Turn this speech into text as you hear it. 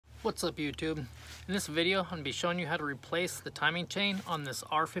What's up YouTube? In this video I'm going to be showing you how to replace the timing chain on this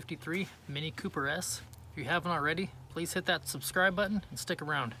R53 Mini Cooper S. If you haven't already, please hit that subscribe button and stick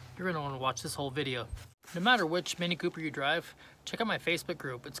around. You're going to want to watch this whole video. No matter which Mini Cooper you drive, check out my Facebook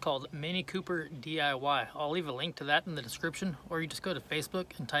group. It's called Mini Cooper DIY. I'll leave a link to that in the description, or you just go to Facebook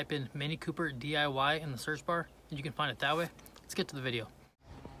and type in Mini Cooper DIY in the search bar and you can find it that way. Let's get to the video.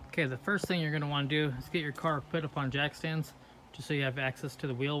 Okay, the first thing you're going to want to do is get your car put up on jack stands, just so you have access to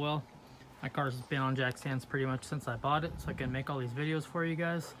the wheel well. My car's been on jack stands pretty much since I bought it, so I can make all these videos for you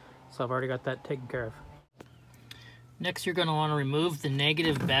guys. So I've already got that taken care of. Next, you're going to want to remove the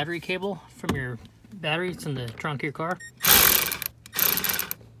negative battery cable from your battery. It's in the trunk of your car.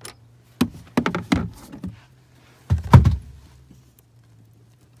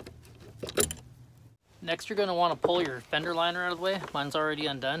 Next, you're going to want to pull your fender liner out of the way. Mine's already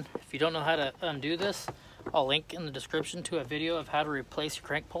undone. If you don't know how to undo this, I'll link in the description to a video of how to replace your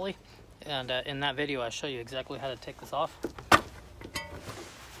crank pulley. And in that video, I show you exactly how to take this off. But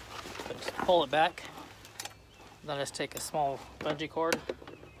just pull it back. Then just take a small bungee cord,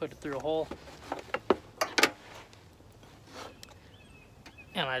 put it through a hole.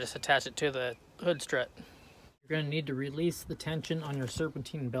 And I just attach it to the hood strut. You're going to need to release the tension on your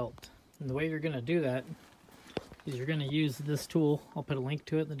serpentine belt. And the way you're going to do that is you're going to use this tool. I'll put a link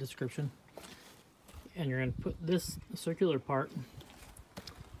to it in the description. And you're going to put this circular part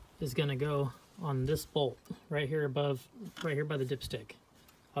is going to go on this bolt right here above, right here by the dipstick.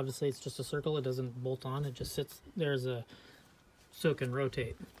 Obviously it's just a circle, it doesn't bolt on, it just sits there so it can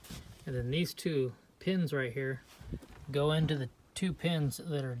rotate. And then these two pins right here go into the two pins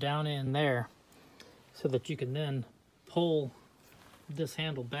that are down in there, so that you can then pull this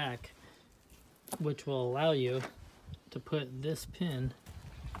handle back, which will allow you to put this pin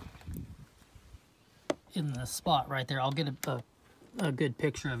in the spot right there. I'll get a good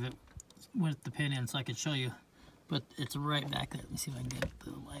picture of it with the pin in so I can show you, but it's right back there. Let me see if I can get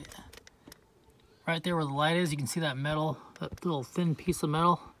the light. Right there where the light is, you can see that metal, that little thin piece of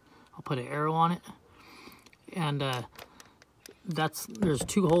metal. I'll put an arrow on it, and there's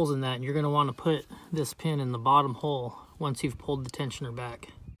two holes in that, and you're going to want to put this pin in the bottom hole once you've pulled the tensioner back.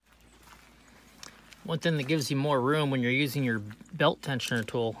 One thing that gives you more room when you're using your belt tensioner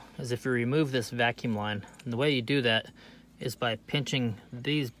tool is if you remove this vacuum line. And the way you do that is by pinching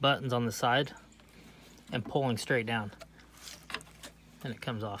these buttons on the side and pulling straight down. And it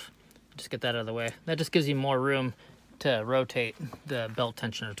comes off. Just get that out of the way. That just gives you more room to rotate the belt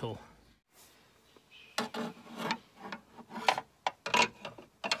tensioner tool.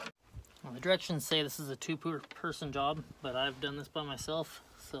 Well, the directions say this is a two-person job, but I've done this by myself.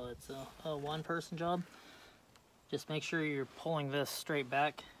 So it's a one-person job. Just make sure you're pulling this straight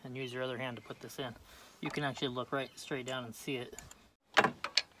back and use your other hand to put this in. You can actually look right straight down and see it.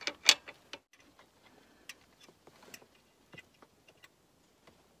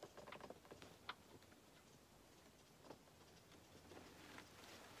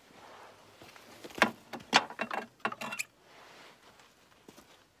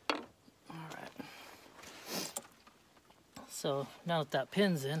 So now that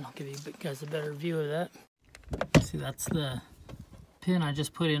pin's in, I'll give you guys a better view of that. See, that's the pin I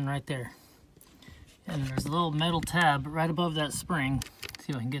just put in right there. And there's a little metal tab right above that spring.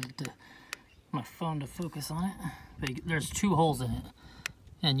 See if I can get it to my phone to focus on it. But there's two holes in it.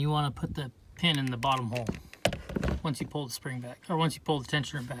 And you want to put the pin in the bottom hole once you pull the spring back, or once you pull the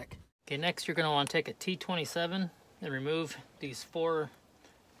tensioner back. Okay, next you're going to want to take a T27 and remove these 4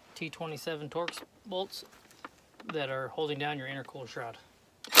 T27 Torx bolts that are holding down your intercooler shroud.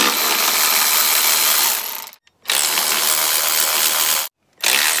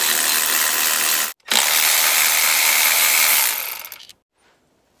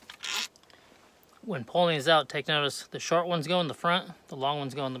 When pulling these out, take notice the short ones go in the front, the long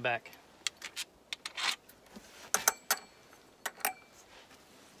ones go in the back.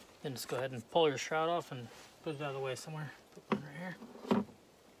 Then just go ahead and pull your shroud off and put it out of the way somewhere. Put one right here.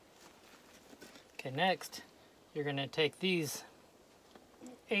 Okay, next you're going to take these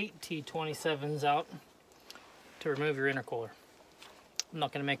 8 T27s out to remove your intercooler. I'm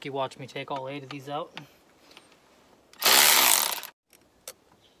not going to make you watch me take all 8 of these out.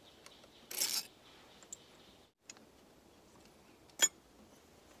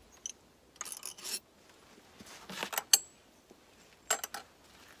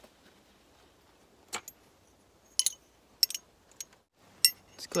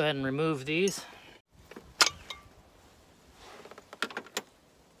 Let's go ahead and remove these.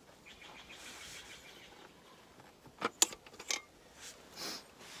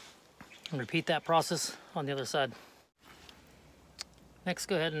 And repeat that process on the other side. Next,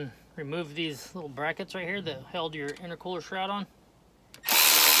 go ahead and remove these little brackets right here that held your intercooler shroud on.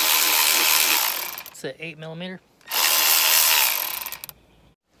 It's an 8mm.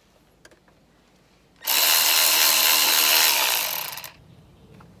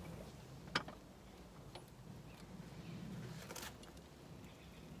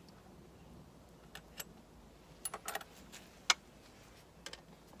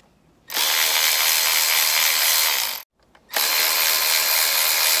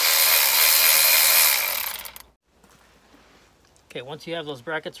 Okay, once you have those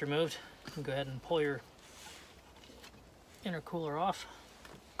brackets removed, you can go ahead and pull your intercooler off.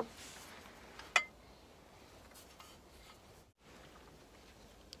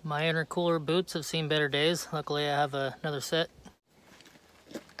 My intercooler boots have seen better days. Luckily I have another set.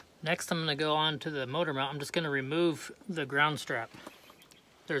 Next I'm going to go on to the motor mount. I'm just going to remove the ground strap.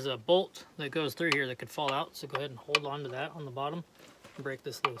 There's a bolt that goes through here that could fall out, so go ahead and hold on to that on the bottom and break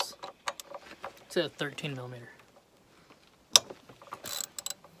this loose. It's a 13mm.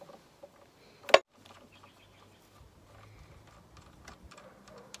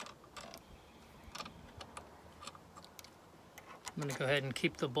 I'm going to go ahead and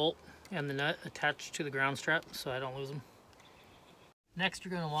keep the bolt and the nut attached to the ground strap so I don't lose them. Next, you're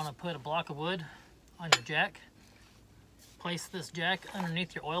going to want to put a block of wood on your jack. Place this jack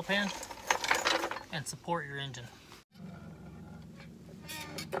underneath your oil pan and support your engine.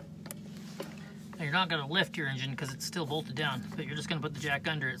 Now, you're not going to lift your engine because it's still bolted down, but you're just going to put the jack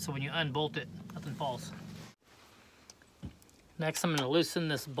under it so when you unbolt it, nothing falls. Next, I'm going to loosen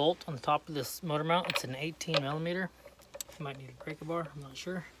this bolt on the top of this motor mount. It's an 18mm. You might need a breaker bar, I'm not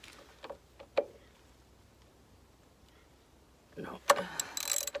sure. No.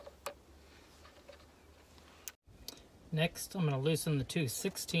 Next, I'm going to loosen the two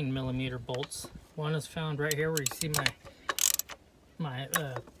 16mm bolts. One is found right here where you see my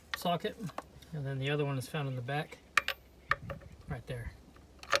socket, and then the other one is found in the back, right there.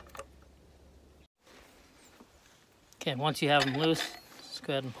 Okay, once you have them loose, just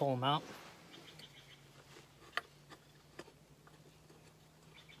go ahead and pull them out.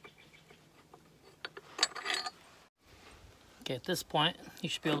 Okay, at this point, you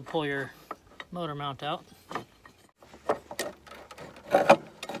should be able to pull your motor mount out.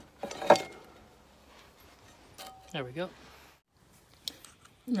 There we go.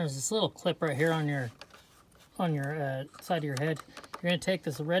 And there's this little clip right here on your side of your head. You're going to take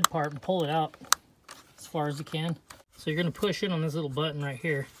this red part and pull it out as far as you can. So you're going to push in on this little button right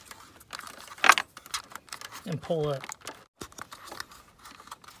here and pull it.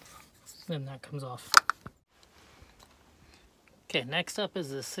 Then that comes off. Okay, next up is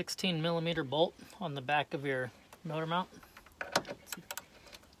the 16mm bolt on the back of your motor mount.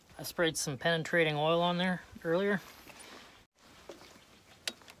 I sprayed some penetrating oil on there earlier.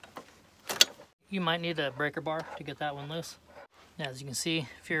 You might need a breaker bar to get that one loose. As you can see,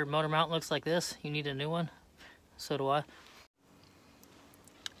 if your motor mount looks like this, you need a new one. So do I.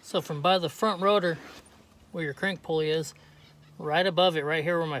 So from by the front rotor, where your crank pulley is, right above it, right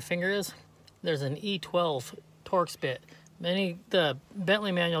here where my finger is, there's an E12 Torx bit. The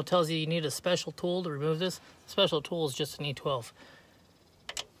Bentley manual tells you need a special tool to remove this. The special tool is just an E12.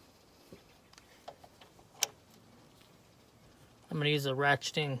 I'm going to use a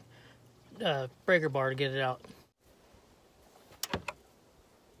ratcheting breaker bar to get it out.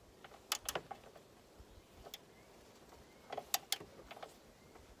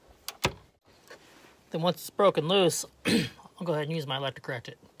 Then once it's broken loose, I'll go ahead and use my electric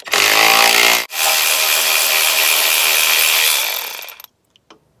ratchet.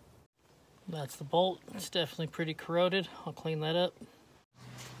 That's the bolt. It's definitely pretty corroded. I'll clean that up.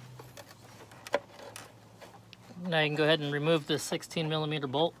 Now you can go ahead and remove this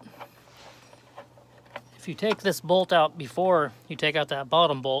 16mm bolt. If you take this bolt out before you take out that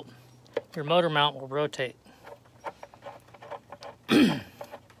bottom bolt, your motor mount will rotate.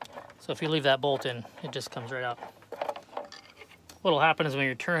 So if you leave that bolt in, it just comes right out. What will happen is when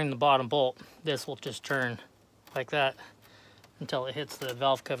you're turning the bottom bolt, this will just turn like that until it hits the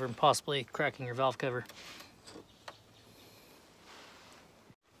valve cover and possibly cracking your valve cover.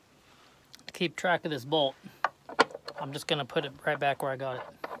 To keep track of this bolt, I'm just going to put it right back where I got it.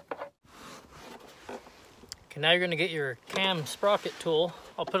 Okay, now you're going to get your cam sprocket tool.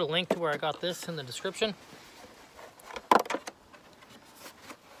 I'll put a link to where I got this in the description.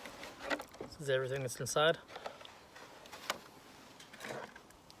 This is everything that's inside.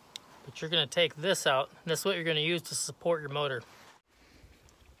 But you're going to take this out, and this is what you're going to use to support your motor.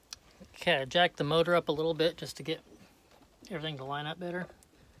 Okay, I jacked the motor up a little bit just to get everything to line up better.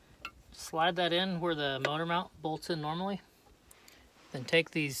 Slide that in where the motor mount bolts in normally. Then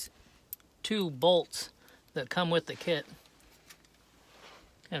take these 2 bolts that come with the kit,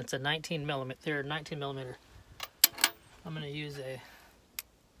 and it's a 19 millimeter. They're 19 millimeter. I'm going to use a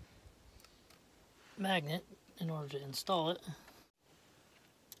magnet in order to install it.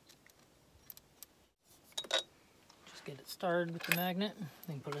 Just get it started with the magnet,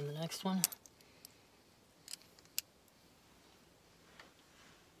 then put in the next one.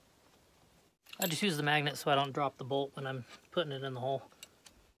 I just use the magnet so I don't drop the bolt when I'm putting it in the hole.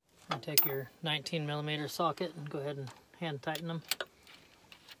 And take your 19 millimeter socket and go ahead and hand tighten them.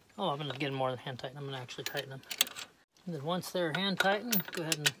 Oh, I'm going to get them more than hand tighten. I'm going to actually tighten them. And then once they're hand tightened, go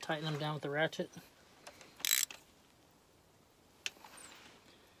ahead and tighten them down with the ratchet.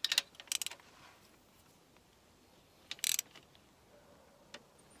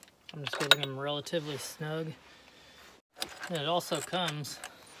 I'm just getting them relatively snug. And it also comes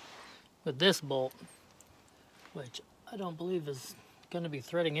with this bolt, which I don't believe is going to be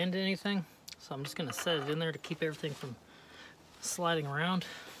threading into anything. So I'm just going to set it in there to keep everything from sliding around.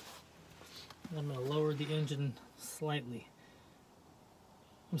 And I'm going to lower the engine slightly.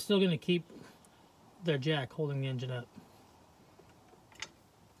 I'm still going to keep the jack holding the engine up.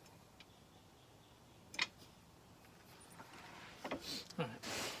 All right.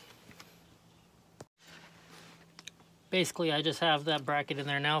 Basically, I just have that bracket in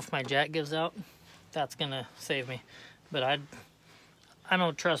there now. If my jack gives out, that's going to save me. But I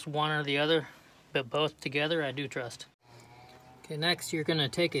don't trust one or the other, but both together I do trust. Okay, next you're going to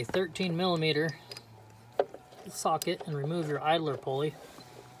take a 13 millimeter socket and remove your idler pulley.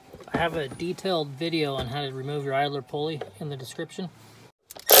 I have a detailed video on how to remove your idler pulley in the description.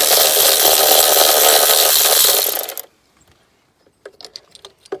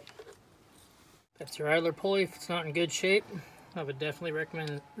 That's your idler pulley. If it's not in good shape, I would definitely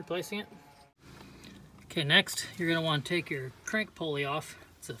recommend replacing it. Okay, next you're going to want to take your crank pulley off.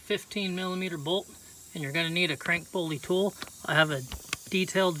 It's a 15 millimeter bolt, and you're going to need a crank pulley tool. I have a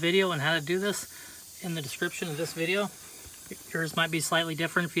detailed video on how to do this in the description of this video. Yours might be slightly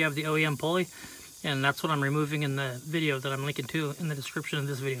different if you have the OEM pulley, and that's what I'm removing in the video that I'm linking to in the description of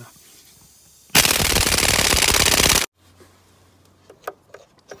this video.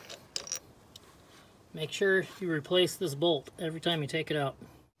 Make sure you replace this bolt every time you take it out.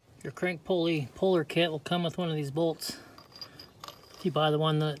 Your crank pulley puller kit will come with one of these bolts. If you buy the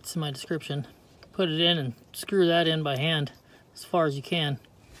one that's in my description, put it in and screw that in by hand as far as you can.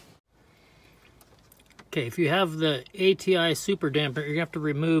 Okay, if you have the ATI super damper, you're going to have to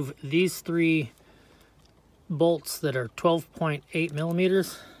remove these 3 bolts that are 12.8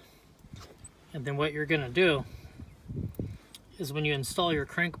 millimeters. And then what you're going to do is when you install your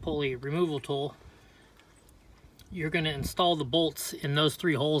crank pulley removal tool, you're going to install the bolts in those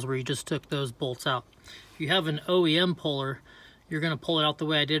 3 holes where you just took those bolts out. If you have an OEM puller, you're going to pull it out the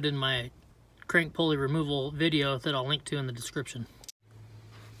way I did in my crank pulley removal video that I'll link to in the description.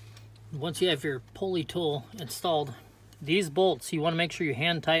 Once you have your pulley tool installed, these bolts, you want to make sure you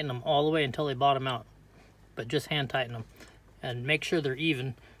hand tighten them all the way until they bottom out. But just hand tighten them. And make sure they're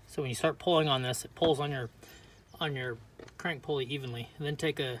even, so when you start pulling on this, it pulls on your crank pulley evenly. And then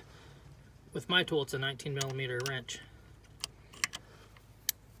take a, with my tool, it's a 19 millimeter wrench.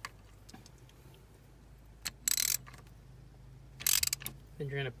 Then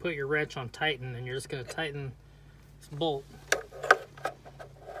you're going to put your wrench on tighten, and you're just going to tighten this bolt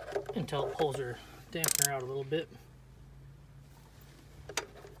until it pulls your dampener out a little bit.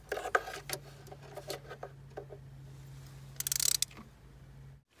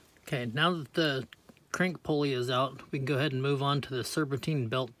 Okay, now that the crank pulley is out, we can go ahead and move on to the serpentine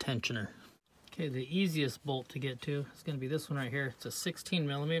belt tensioner. Okay, the easiest bolt to get to is going to be this one right here. It's a 16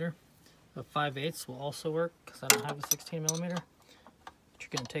 millimeter. A 5/8 will also work because I don't have a 16 millimeter. But you're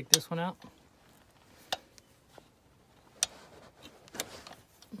going to take this one out.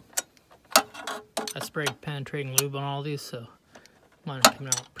 I sprayed penetrating lube on all these, so mine are coming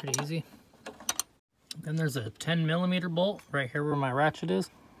out pretty easy. Then there's a 10 millimeter bolt right here where my ratchet is.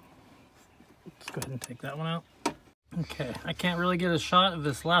 Let's go ahead and take that one out. Okay, I can't really get a shot of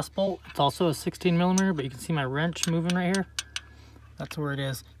this last bolt. It's also a 16 millimeter, but you can see my wrench moving right here. That's where it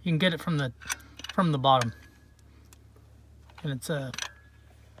is. You can get it from the bottom. And it's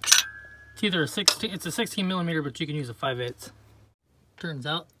either a 16 millimeter, but you can use a 5/8. Turns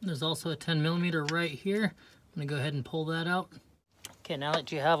out there's also a 10 millimeter right here. I'm gonna go ahead and pull that out. Okay, now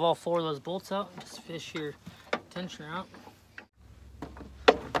that you have all 4 of those bolts out, just fish your tensioner out.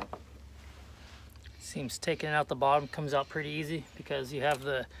 Seems taking it out the bottom comes out pretty easy because you have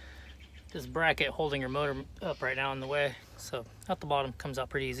this bracket holding your motor up right now in the way. So out the bottom comes out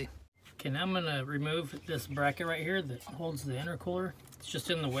pretty easy. Okay, now I'm gonna remove this bracket right here that holds the intercooler. It's just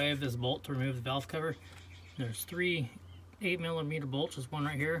in the way of this bolt to remove the valve cover. There's 3 8mm bolts. There's one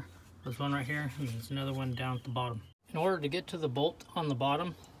right here, there's one right here, and there's another one down at the bottom. In order to get to the bolt on the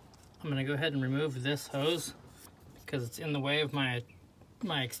bottom, I'm gonna go ahead and remove this hose because it's in the way of my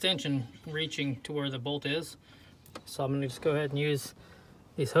extension reaching to where the bolt is. So I'm gonna just go ahead and use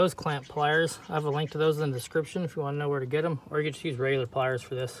these hose clamp pliers. I have a link to those in the description if you want to know where to get them, or you can just use regular pliers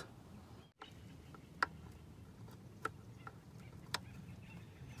for this.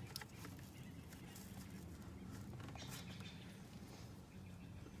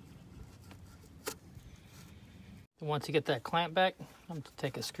 And once you get that clamp back, I'm going to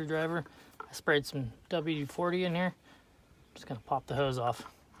take a screwdriver. I sprayed some WD-40 in here. I'm just going to pop the hose off.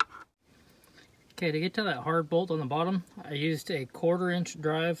 Okay, to get to that hard bolt on the bottom, I used a 1/4 inch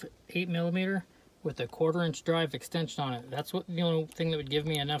drive 8mm with a 1/4 inch drive extension on it. That's the only thing that would give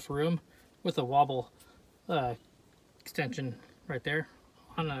me enough room with a wobble extension right there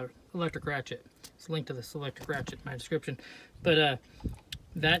on an electric ratchet. It's a link to this electric ratchet in my description. But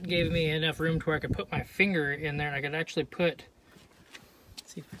that gave me enough room to where I could put my finger in there, and I could actually put,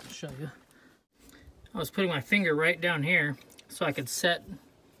 let's see if I can show you. I was putting my finger right down here so I could set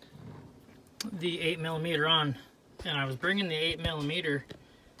the 8mm on, and I was bringing the 8mm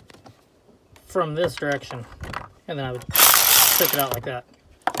from this direction, and then I would stick it out like that.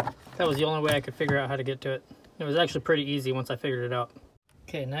 That was the only way I could figure out how to get to it. It was actually pretty easy once I figured it out.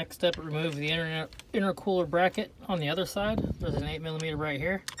 Okay, next up, remove the intercooler bracket on the other side. There's an 8mm right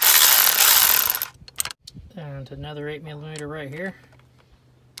here, and another 8mm right here.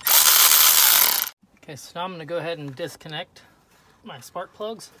 Okay, so now I'm going to go ahead and disconnect my spark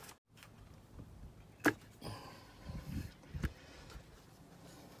plugs.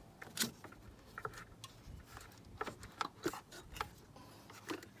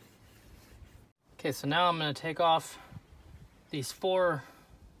 Okay, so now I'm going to take off these 4.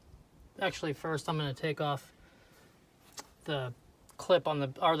 Actually, first I'm going to take off the clip on the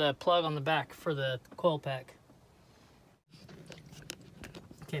plug on the back for the coil pack.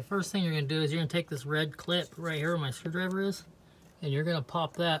 Okay, first thing you're going to do is you're going to take this red clip right here where my screwdriver is, and you're going to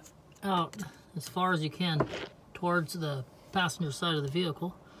pop that out as far as you can towards the passenger side of the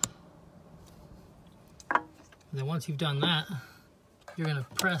vehicle. And then once you've done that, you're going to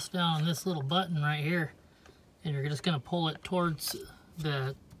press down on this little button right here, and you're just going to pull it towards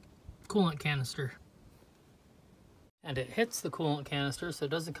the coolant canister. And it hits the coolant canister, so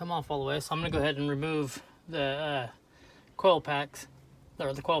it doesn't come off all the way. So I'm going to go ahead and remove the coil packs,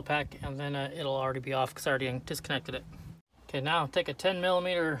 or the coil pack, and then it'll already be off because I already disconnected it. Okay, now take a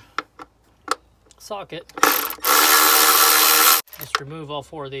 10mm socket. Just remove all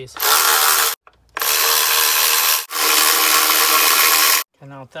 4 of these. Okay,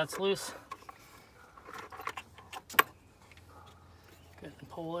 now if that's loose, go ahead and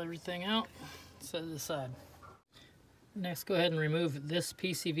pull everything out, set it aside. Next, go ahead and remove this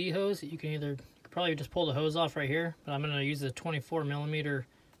PCV hose. You can probably just pull the hose off right here, but I'm going to use a 24mm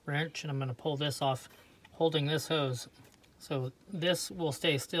wrench, and I'm going to pull this off, holding this hose. So this will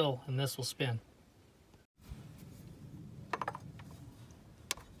stay still and this will spin.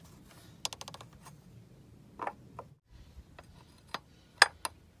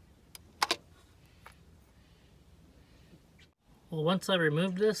 Well, once I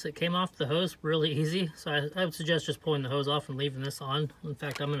removed this, it came off the hose really easy, so I would suggest just pulling the hose off and leaving this on. In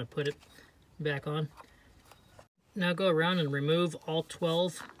fact, I'm going to put it back on. Now go around and remove all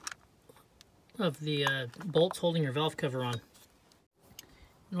 12 of the bolts holding your valve cover on.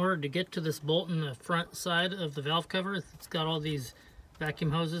 In order to get to this bolt in the front side of the valve cover, it's got all these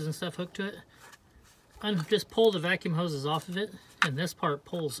vacuum hoses and stuff hooked to it. Just pull the vacuum hoses off of it, and this part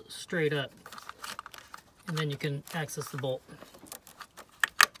pulls straight up, and then you can access the bolt.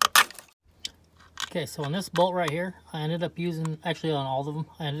 Okay, so on this bolt right here, I ended up using, actually on all of them,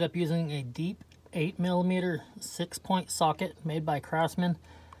 I ended up using a deep 8mm 6-point socket made by Craftsman.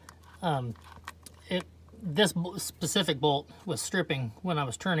 This specific bolt was stripping when I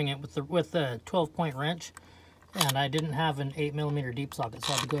was turning it with the 12-point wrench, and I didn't have an 8mm deep socket,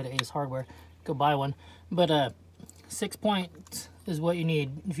 so I had to go to Ace Hardware, go buy one. But 6 points is what you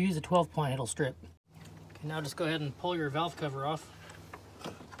need. If you use a 12-point, it'll strip. Okay, now just go ahead and pull your valve cover off.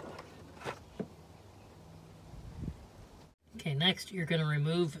 Okay, next you're going to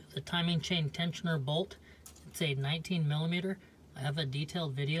remove the timing chain tensioner bolt. It's a 19mm. I have a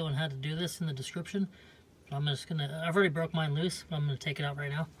detailed video on how to do this in the description. But I've already broke mine loose, but I'm going to take it out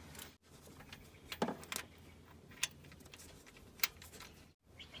right now.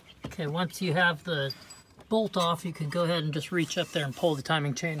 Okay, once you have the bolt off, you can go ahead and just reach up there and pull the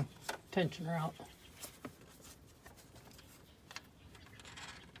timing chain tensioner out.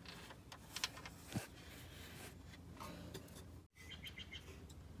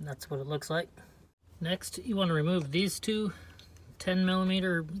 And that's what it looks like. Next, you want to remove these two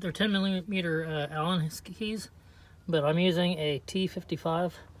 10mm Allen keys, but I'm using a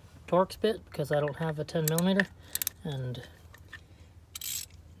T55 Torx bit because I don't have a 10mm, and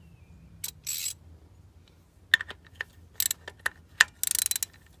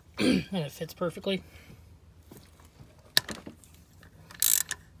and it fits perfectly.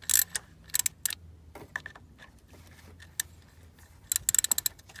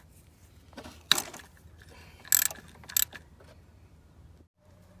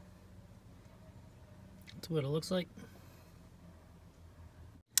 That's what it looks like.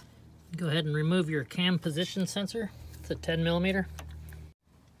 Go ahead and remove your cam position sensor. It's a 10mm.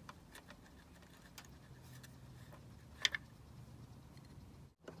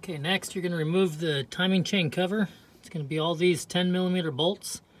 Okay, next you're going to remove the timing chain cover. It's going to be all these 10mm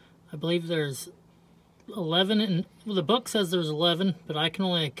bolts. I believe there's 11, and well, the book says there's 11, but I can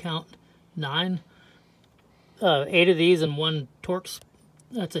only count 9. 8 of these and 1 Torx.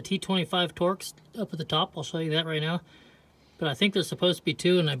 That's a T25 Torx up at the top. I'll show you that right now. But I think there's supposed to be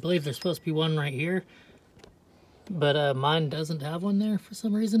 2, and I believe there's supposed to be 1 right here. But mine doesn't have one there for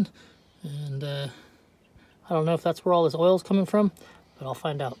some reason. And I don't know if that's where all this oil's coming from, but I'll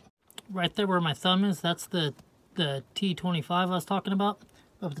find out. Right there where my thumb is, that's the T25 I was talking about,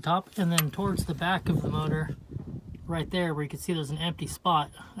 up at the top. And then towards the back of the motor, right there where you can see there's an empty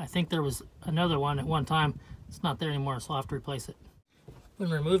spot. I think there was another one at one time. It's not there anymore, so I'll have to replace it. When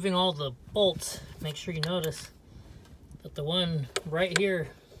removing all the bolts, make sure you notice that the one right here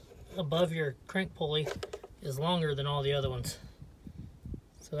above your crank pulley is longer than all the other ones.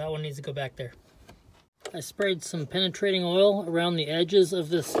 So that one needs to go back there. I sprayed some penetrating oil around the edges of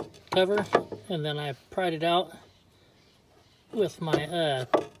this cover, and then I pried it out with my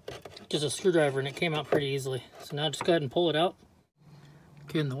just a screwdriver, and it came out pretty easily. So now just go ahead and pull it out.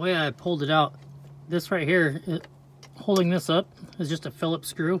 Okay, and the way I pulled it out, this right here, holding this up is just a Phillips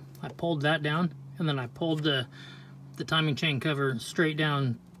screw. I pulled that down, and then I pulled the timing chain cover straight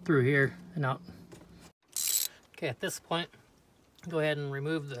down through here and out. Okay, at this point, go ahead and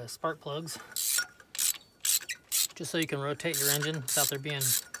remove the spark plugs, just so you can rotate your engine without there being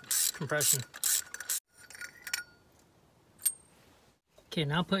compression. Okay,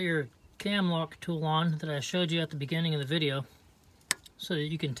 now put your cam lock tool on that I showed you at the beginning of the video, so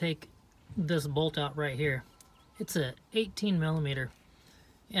that you can take this bolt out right here. It's a 18mm,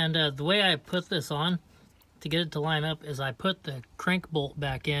 and the way I put this on to get it to line up is I put the crank bolt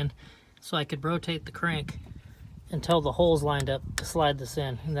back in so I could rotate the crank until the holes lined up to slide this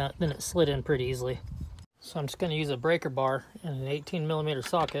in, and then it slid in pretty easily. So I'm just going to use a breaker bar and an 18mm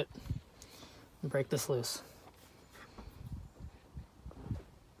socket and break this loose.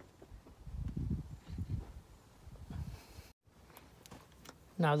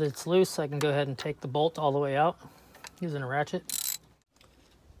 Now that it's loose, I can go ahead and take the bolt all the way out using a ratchet.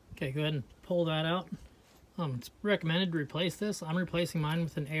 Okay, go ahead and pull that out. It's recommended to replace this. I'm replacing mine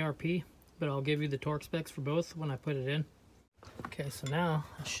with an ARP, but I'll give you the torque specs for both when I put it in. Okay, so now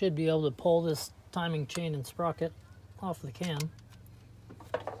I should be able to pull this timing chain and sprocket off the cam.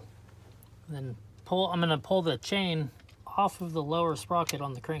 And then I'm going to pull the chain off of the lower sprocket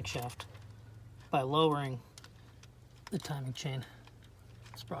on the crankshaft by lowering the timing chain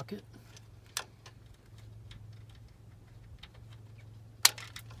sprocket.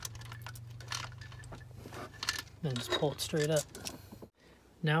 Then just pull it straight up.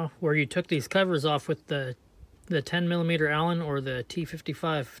 Now, where you took these covers off with the 10mm Allen or the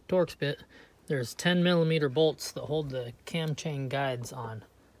T55 Torx bit, there's 10mm bolts that hold the cam chain guides on.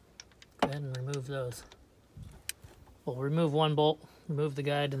 Go ahead and remove those. We'll remove one bolt, remove the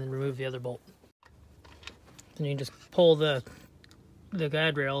guide, and then remove the other bolt. Then you can just pull the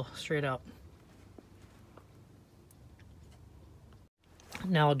guide rail straight out.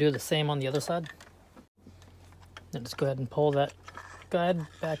 Now I'll do the same on the other side. Then just go ahead and pull that guide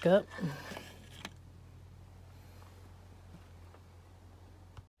back up.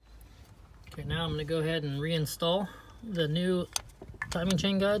 Okay, now I'm going to go ahead and reinstall the new timing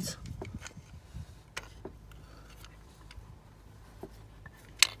chain guides.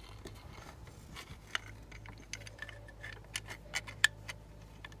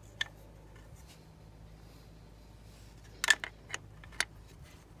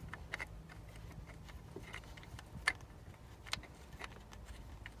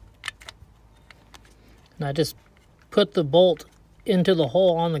 And I just put the bolt into the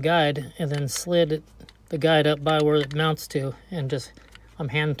hole on the guide and then slid the guide up by where it mounts to, and just I'm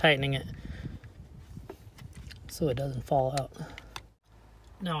hand tightening it so it doesn't fall out.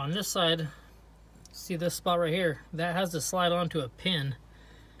 Now on this side, see this spot right here? That has to slide onto a pin.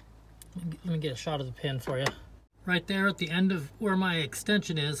 Let me get a shot of the pin for you. Right there at the end of where my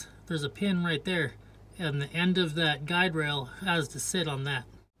extension is, there's a pin right there. And the end of that guide rail has to sit on that.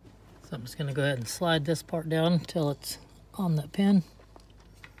 So I'm just going to go ahead and slide this part down until it's on that pin.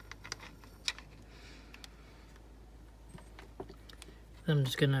 I'm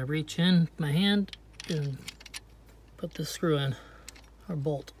just going to reach in with my hand and put the screw in, or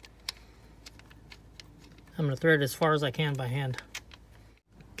bolt. I'm going to thread it as far as I can by hand.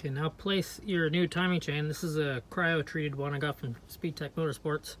 Okay, now place your new timing chain. This is a cryo-treated one I got from Speed Tech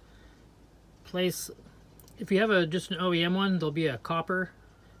Motorsports. Place, if you have just an OEM one, there'll be a copper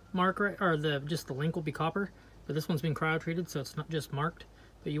mark, right, or just the link will be copper, but this one's been cryo-treated, so it's not just marked.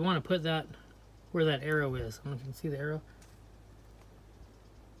 But you want to put that where that arrow is. I don't know if you can see the arrow.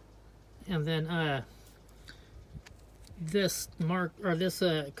 And then this mark, or this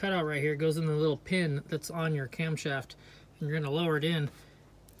cutout right here, goes in the little pin that's on your camshaft, and you're going to lower it in,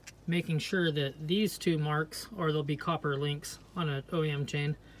 making sure that these two marks, or there'll be copper links on an OEM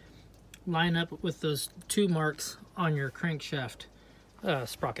chain, line up with those two marks on your crankshaft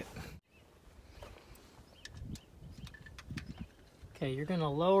sprocket. Okay, you're going to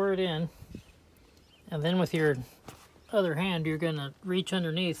lower it in, and then with your other hand you're going to reach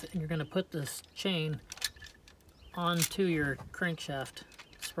underneath and you're going to put this chain onto your crankshaft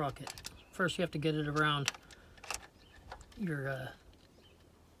sprocket. First you have to get it around your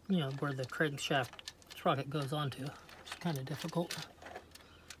you know, where the crankshaft sprocket goes onto. It's kind of difficult.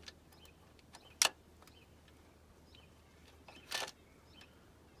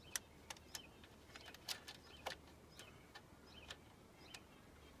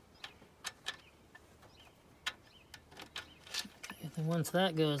 And once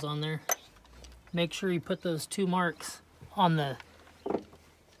that goes on there, make sure you put those two marks on the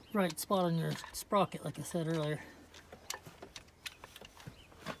right spot on your sprocket, like I said earlier.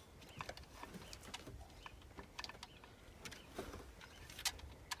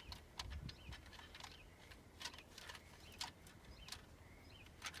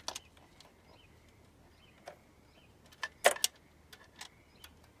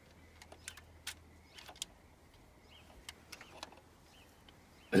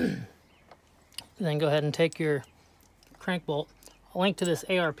 Then go ahead and take your crank bolt. I'll link to this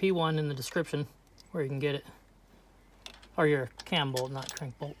ARP one in the description where you can get it. Or your cam bolt, not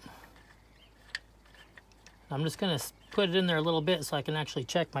crank bolt. I'm just going to put it in there a little bit so I can actually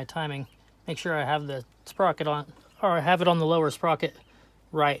check my timing. Make sure I have the sprocket on, or I have it on the lower sprocket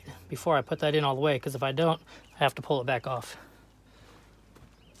right before I put that in all the way, because if I don't, I have to pull it back off.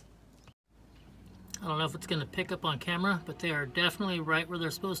 I don't know if it's going to pick up on camera, but they are definitely right where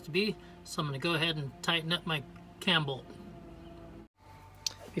they're supposed to be. So I'm going to go ahead and tighten up my cam bolt.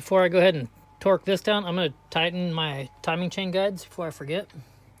 Before I go ahead and torque this down, I'm going to tighten my timing chain guides before I forget.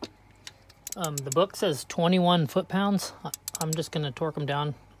 The book says 21 foot-pounds. I'm just going to torque them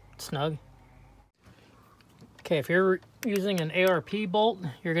down snug. Okay, if you're using an ARP bolt,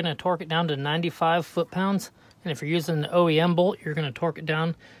 you're going to torque it down to 95 foot-pounds. And if you're using an OEM bolt, you're going to torque it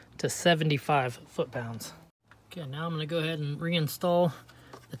down to 75 foot-pounds. Okay, now I'm going to go ahead and reinstall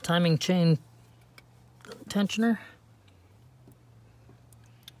the timing chain tensioner.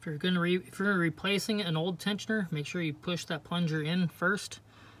 If you're replacing an old tensioner, make sure you push that plunger in first.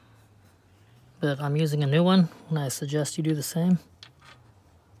 But I'm using a new one, and I suggest you do the same.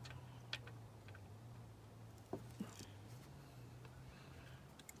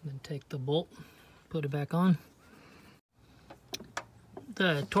 Then take the bolt, put it back on.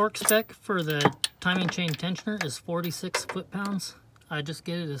 The torque spec for the timing chain tensioner is 46 foot-pounds. I just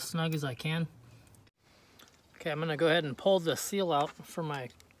get it as snug as I can. Okay, I'm going to go ahead and pull the seal out for my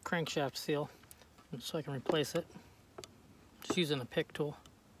crankshaft seal so I can replace it. Just using a pick tool.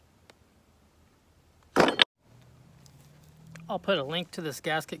 I'll put a link to this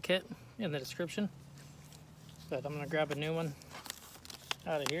gasket kit in the description, but I'm going to grab a new one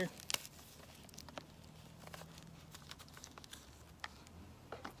out of here.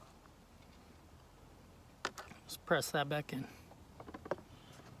 Just press that back in.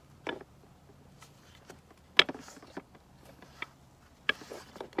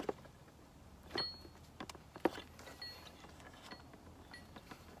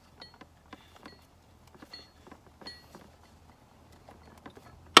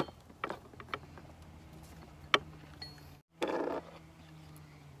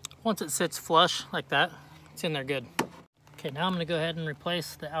 Once it sits flush like that, it's in there good. Okay, now I'm going to go ahead and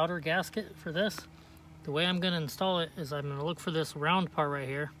replace the outer gasket for this. The way I'm going to install it is I'm going to look for this round part right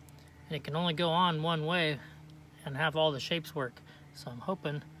here, and it can only go on one way and have all the shapes work. So I'm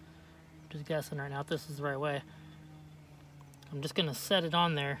hoping, just guessing right now, if this is the right way. I'm just going to set it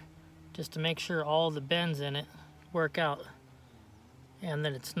on there just to make sure all the bends in it work out and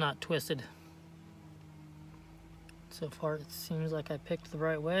that it's not twisted. So far it seems like I picked the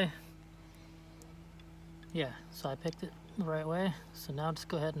right way. Yeah, so I picked it the right way. So now just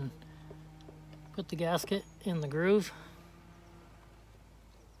go ahead and put the gasket in the groove.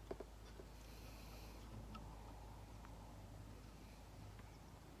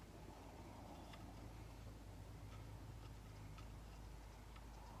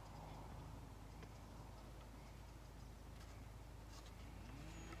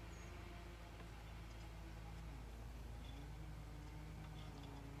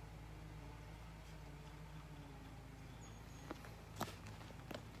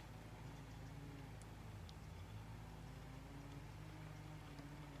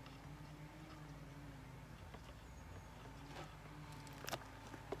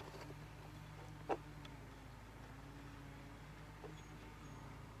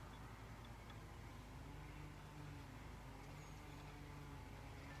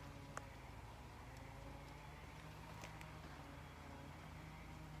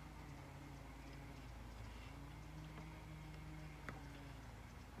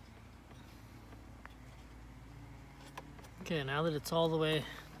 Okay, now that it's all the way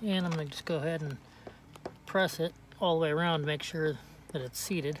in, I'm going to just go ahead and press it all the way around to make sure that it's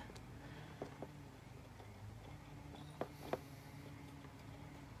seated.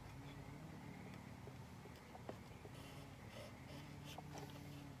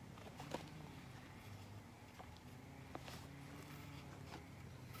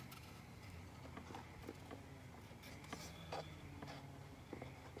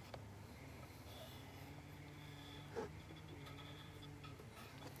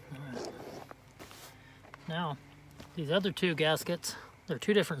 Now, these other two gaskets, they're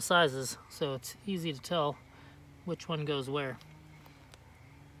two different sizes, so it's easy to tell which one goes where.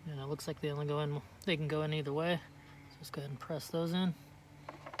 And it looks like they can go in either way. So just go ahead and press those in.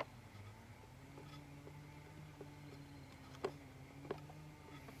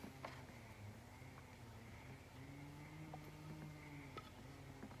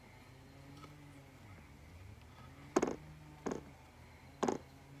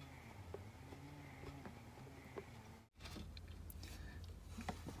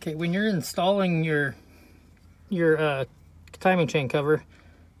 Okay, when you're installing your timing chain cover,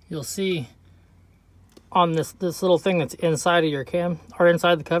 you'll see on this little thing that's inside of your cam, or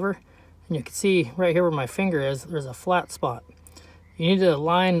inside the cover, and you can see right here where my finger is, there's a flat spot. You need to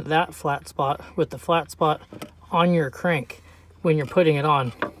align that flat spot with the flat spot on your crank when you're putting it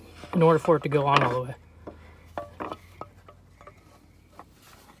on in order for it to go on all the way.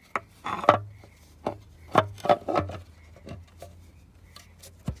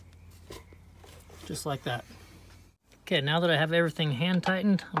 Just like that. Okay, now that I have everything hand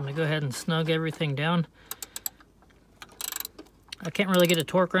tightened, I'm going to go ahead and snug everything down. I can't really get a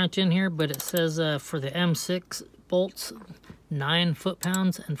torque wrench in here, but it says for the M6 bolts, 9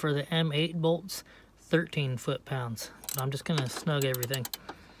 foot-pounds, and for the M8 bolts, 13 foot-pounds. I'm just going to snug everything.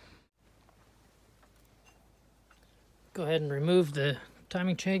 Go ahead and remove the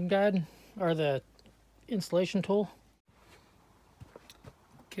timing chain guide, or the installation tool.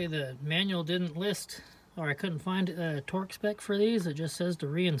 Okay, the manual didn't list, or I couldn't find a torque spec for these. It just says to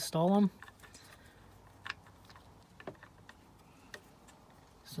reinstall them.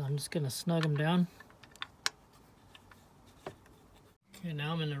 So I'm just going to snug them down. Okay,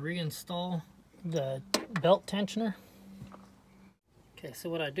 now I'm going to reinstall the belt tensioner. Okay, so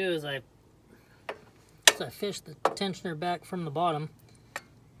what I do is I fish the tensioner back from the bottom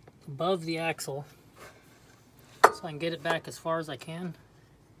above the axle so I can get it back as far as I can.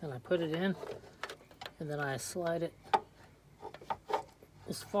 Then I put it in, and then I slide it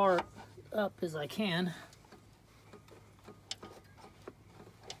as far up as I can.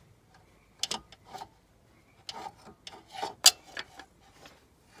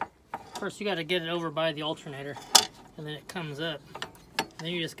 First you got to get it over by the alternator, and then it comes up. And then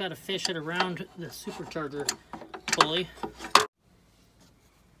you just got to fish it around the supercharger pulley.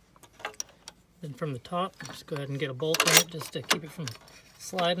 Then from the top, just go ahead and get a bolt on it just to keep it from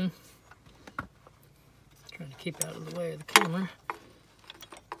sliding. Trying to keep it out of the way of the camera.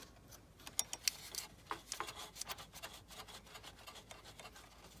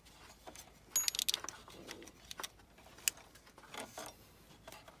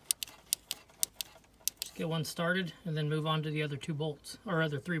 Just get one started and then move on to the other 2 bolts, or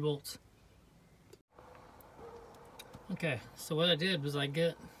other 3 bolts. Okay, so what I did was I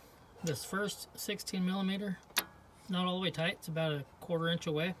get this first 16 millimeter, not all the way tight, it's about a 1/4 inch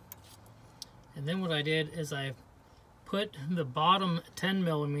away. And then what I did is I put the bottom 10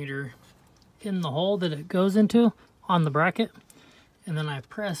 millimeter in the hole that it goes into on the bracket, and then I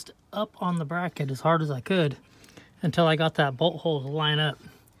pressed up on the bracket as hard as I could until I got that bolt hole to line up.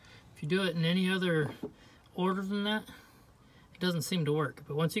 If you do it in any other order than that, it doesn't seem to work.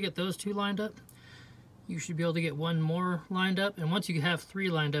 But once you get those two lined up, you should be able to get one more lined up, and once you have 3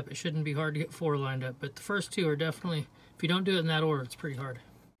 lined up, it shouldn't be hard to get 4 lined up. But the first 2 are definitely, if you don't do it in that order, it's pretty hard.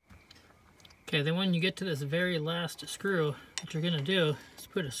 Okay, then when you get to this very last screw, what you're going to do is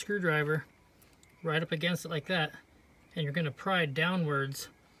put a screwdriver right up against it like that, and you're going to pry downwards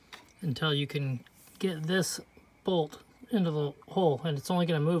until you can get this bolt into the hole, and it's only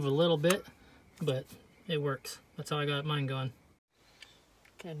going to move a little bit, but it works. That's how I got mine going.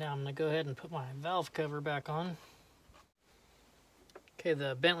 Okay, now I'm going to go ahead and put my valve cover back on. Okay,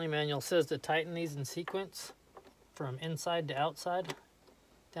 the Bentley manual says to tighten these in sequence from inside to outside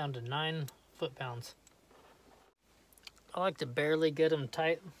down to 9 foot-pounds. I like to barely get them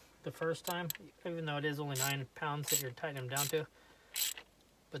tight the first time, even though it is only 9 pounds that you're tightening them down to.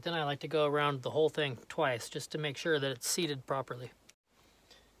 But then I like to go around the whole thing twice just to make sure that it's seated properly.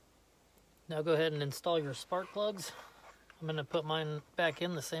 Now go ahead and install your spark plugs. I'm going to put mine back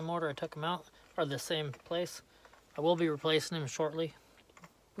in the same order I took them out, or the same place. I will be replacing them shortly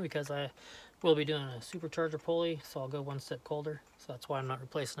because I will be doing a supercharger pulley, so I'll go one step colder. So that's why I'm not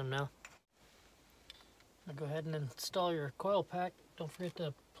replacing them now. Now go ahead and install your coil pack. Don't forget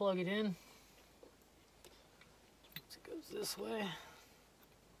to plug it in. It goes this way.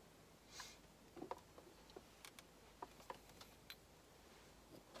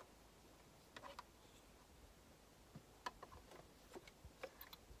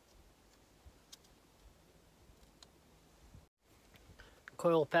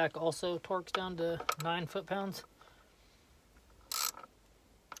 Coil pack also torques down to 9 foot-pounds.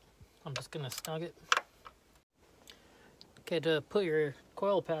 I'm just gonna snug it. Okay, to put your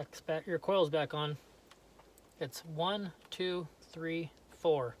coils back on, it's 1, 2, 3,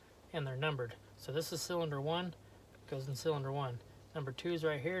 4, and they're numbered. So this is cylinder 1, goes in cylinder 1. Number 2 is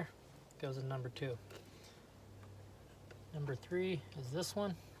right here, goes in number 2. Number 3 is this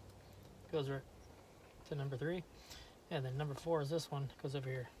one, goes right to number 3. And then number 4 is this one, goes over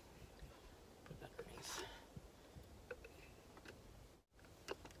here. Put that underneath.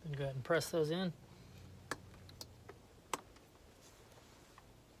 Then go ahead and press those in.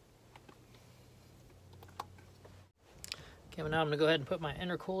 Okay, well now I'm going to go ahead and put my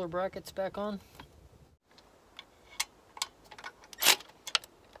intercooler brackets back on.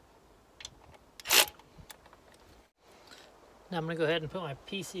 Now I'm going to go ahead and put my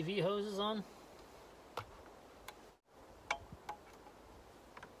PCV hoses on.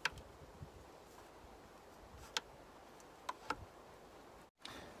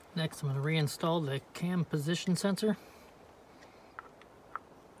 Next, I'm going to reinstall the cam position sensor.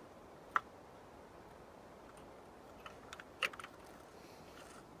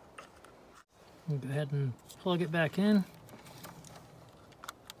 Go ahead and plug it back in.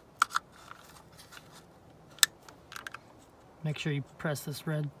 Make sure you press this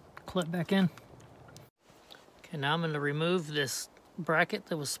red clip back in. Okay, now I'm going to remove this bracket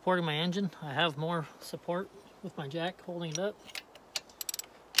that was supporting my engine. I have more support with my jack holding it up.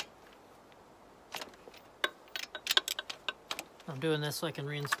 I'm doing this so I can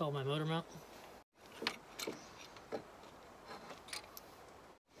reinstall my motor mount.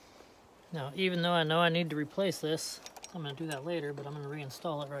 Now, even though I know I need to replace this, I'm going to do that later, but I'm going to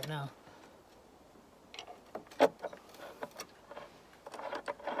reinstall it right now.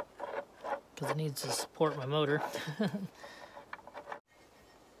 Because it needs to support my motor.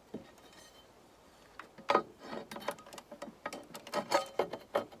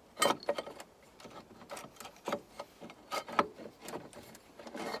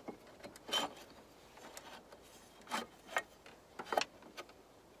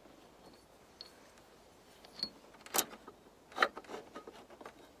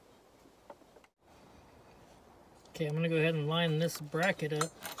 Okay, I'm going to go ahead and line this bracket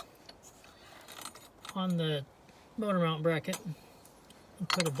up on the motor mount bracket and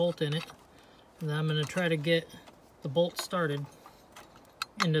put a bolt in it. And then I'm going to try to get the bolt started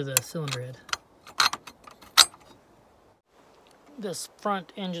into the cylinder head. This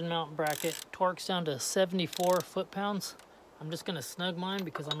front engine mount bracket torques down to 74 foot-pounds. I'm just going to snug mine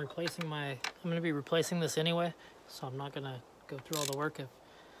because I'm going to be replacing this anyway, so I'm not going to go through all the work of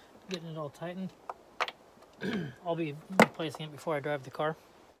getting it all tightened. I'll be replacing it before I drive the car.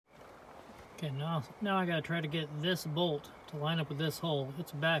 Okay, now I gotta try to get this bolt to line up with this hole.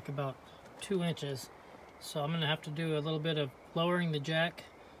 It's back about 2 inches. So I'm gonna have to do a little bit of lowering the jack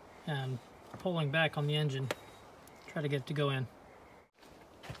and pulling back on the engine. Try to get it to go in.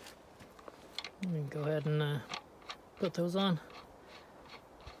 Let me go ahead and put those on.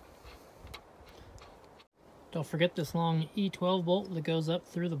 Don't forget this long E12 bolt that goes up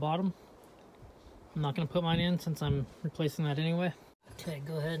through the bottom. I'm not going to put mine in since I'm replacing that anyway. Okay,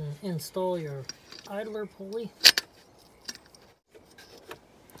 go ahead and install your idler pulley.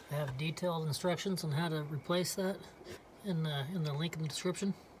 I have detailed instructions on how to replace that in the link in the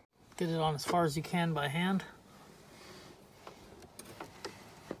description. Get it on as far as you can by hand.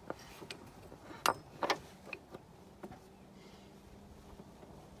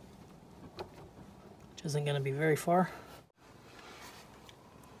 Which isn't going to be very far.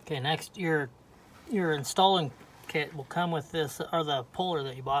 Okay, next your installing kit will come with this, or the puller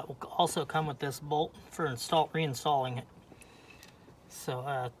that you bought will also come with this bolt for reinstalling it.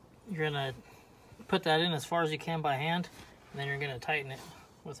 So you're gonna put that in as far as you can by hand, and then you're gonna tighten it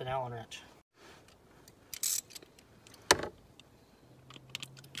with an Allen wrench.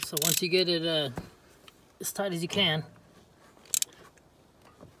 So once you get it as tight as you can,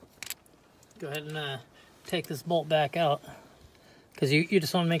 go ahead and take this bolt back out, because you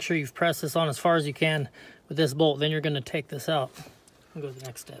just want to make sure you've pressed this on as far as you can with this bolt. Then you're going to take this out and go to the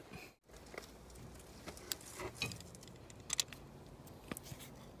next step.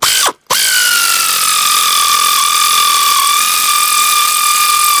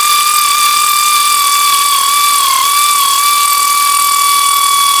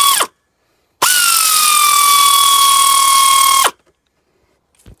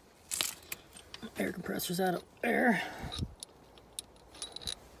 Air compressor's out of air.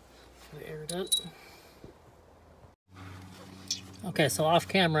 Air it up. Okay, so off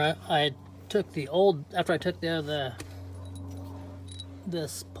camera, I took the old, after I took this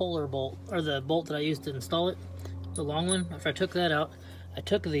puller bolt, or the bolt that I used to install it, the long one, after I took that out, I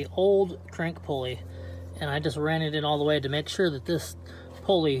took the old crank pulley and I just ran it in all the way to make sure that this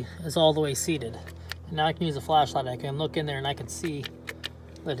pulley is all the way seated. And now I can use a flashlight, I can look in there and I can see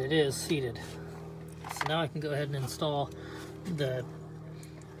that it is seated. So now I can go ahead and install the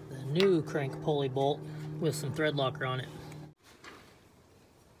new crank pulley bolt with some thread locker on it.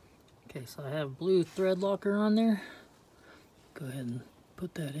 Okay, so I have blue thread locker on there. Go ahead and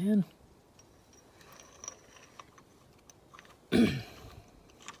put that in. Go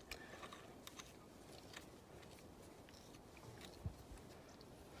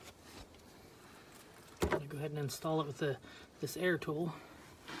ahead and install it with this air tool.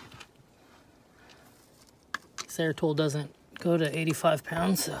 This air tool doesn't go to 85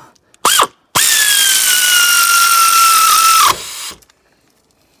 pounds, so.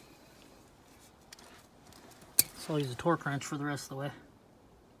 So I'll use a Torx wrench for the rest of the way.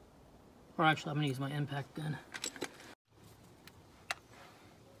 Or actually, I'm going to use my impact gun.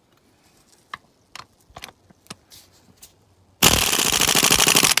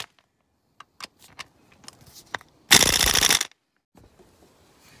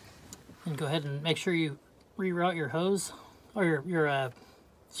 And go ahead and make sure you reroute your hose or your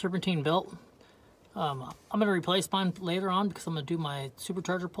serpentine belt. I'm going to replace mine later on because I'm going to do my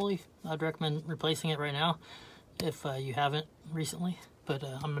supercharger pulley. I'd recommend replacing it right now if you haven't recently, but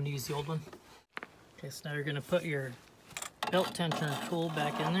I'm going to use the old one. Okay, so now you're going to put your belt tensioner tool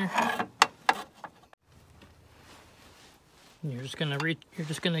back in there. And you're just going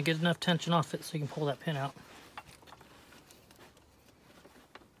to get enough tension off it so you can pull that pin out.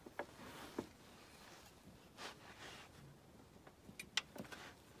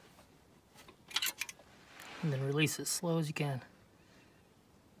 And then release it as slow as you can.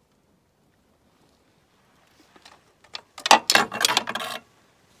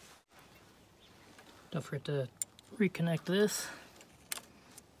 Don't forget to reconnect this.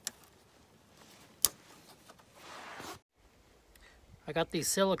 I got these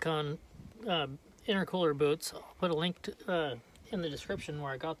silicone intercooler boots. I'll put a link to, in the description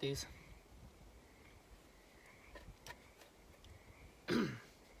where I got these.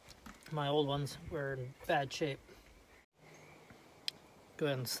 My old ones were in bad shape. Go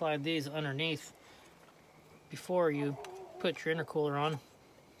ahead and slide these underneath before you put your intercooler on.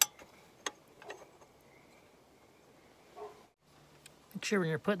 Make sure when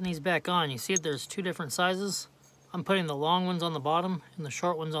you're putting these back on, you see that there's two different sizes. I'm putting the long ones on the bottom and the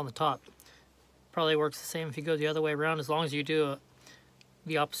short ones on the top. Probably works the same if you go the other way around, as long as you do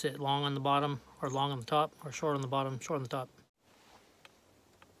the opposite, long on the bottom or long on the top, or short on the bottom, short on the top.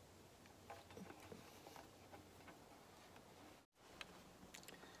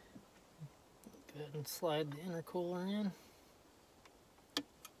 ahead and slide the intercooler in.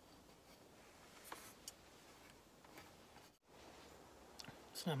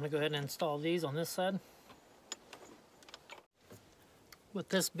 So I'm going to go ahead and install these on this side. With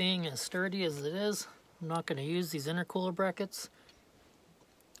this being as sturdy as it is, I'm not going to use these intercooler brackets.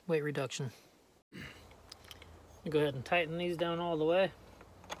 Weight reduction. Go ahead and tighten these down all the way.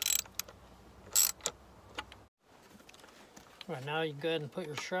 Right now you go ahead and put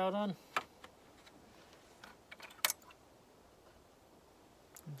your shroud on.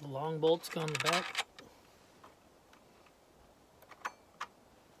 The long bolts go on the back.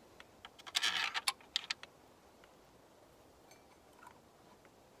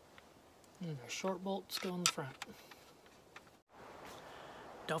 And the short bolts go in the front.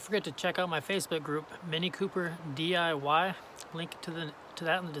 Don't forget to check out my Facebook group, Mini Cooper DIY. Link to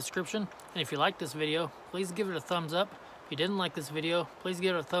that in the description. And if you like this video, please give it a thumbs up. If you didn't like this video, please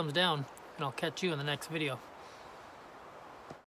give it a thumbs down, and I'll catch you in the next video.